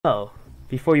Oh,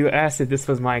 before you asked if this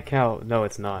was my account, no,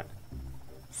 it's not.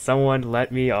 Someone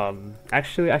let me,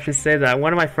 actually, I should say that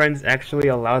one of my friends actually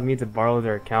allowed me to borrow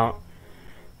their account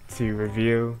to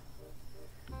review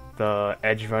the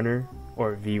Edge Runner,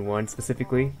 or V1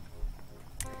 specifically.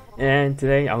 And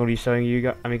today I'm going to be showing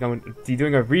you, I'm going to be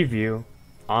doing a review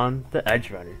on the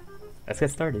Edge Runner. Let's get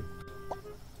started.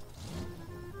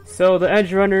 So the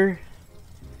Edge Runner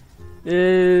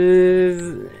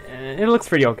it looks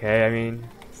pretty okay. I mean,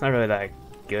 it's not really that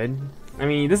good. I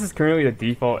mean, this is currently the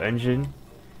default engine,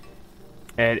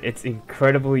 and it's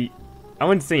incredibly, I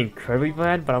wouldn't say incredibly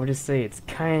bad, but I would just say it's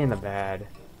kinda bad.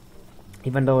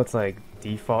 Even though it's like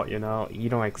default, you know, you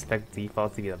don't expect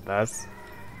default to be the best.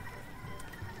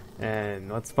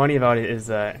 And what's funny about it is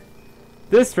that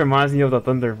this reminds me of the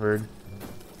Thunderbird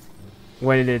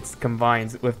when it's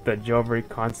combined with the jailbreak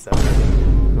concept,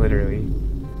 literally.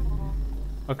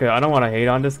 Okay, I don't want to hate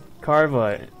on this car,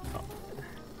 but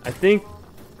I think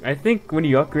when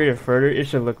you upgrade it further, it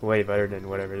should look way better than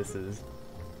whatever this is.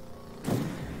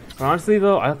 But honestly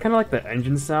though, I kind of like the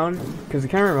engine sound, because it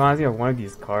kind of reminds me of one of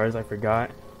these cars, I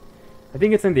forgot. I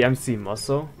think it's in the MC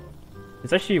Muscle.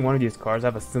 It's actually one of these cars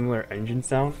that have a similar engine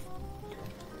sound.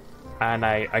 And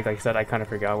like I said, I kind of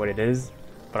forgot what it is,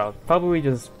 but I'll probably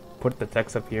just put the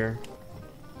text up here.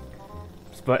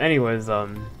 But anyways,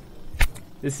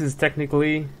 this is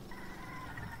technically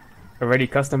already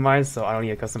customized, so I don't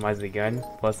need to customize it again.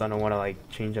 Plus, I don't want to like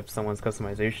change up someone's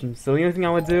customization. So the only thing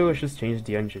I would do is just change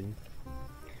the engine.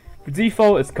 For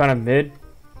default, it's kind of mid.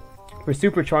 For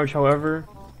supercharged, however,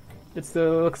 it's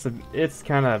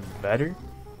kind of better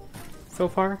so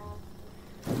far.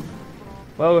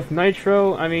 Well, with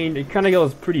nitro, I mean, it kind of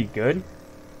goes pretty good,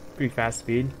 pretty fast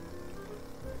speed.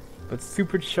 But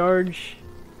supercharged,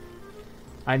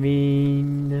 I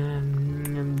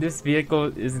mean, this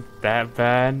vehicle isn't that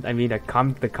bad. I mean, the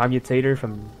commutator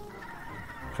from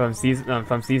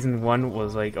season 1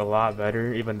 was like a lot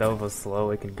better. Even though it was slow,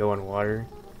 it can go in water.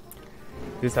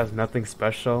 This has nothing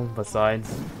special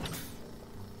besides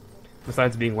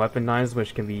being weaponized,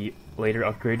 which can be later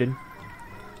upgraded.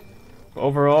 But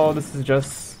overall, this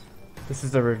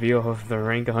is a review of the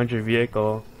rank 100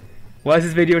 vehicle. Why is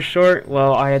this video short?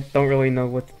 Well, I don't really know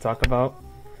what to talk about.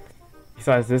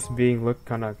 Besides this being look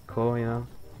kind of cool, you know,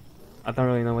 I don't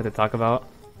really know what to talk about.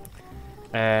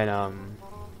 And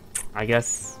I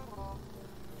guess,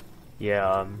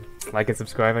 yeah, like and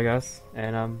subscribe, I guess.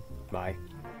 And bye.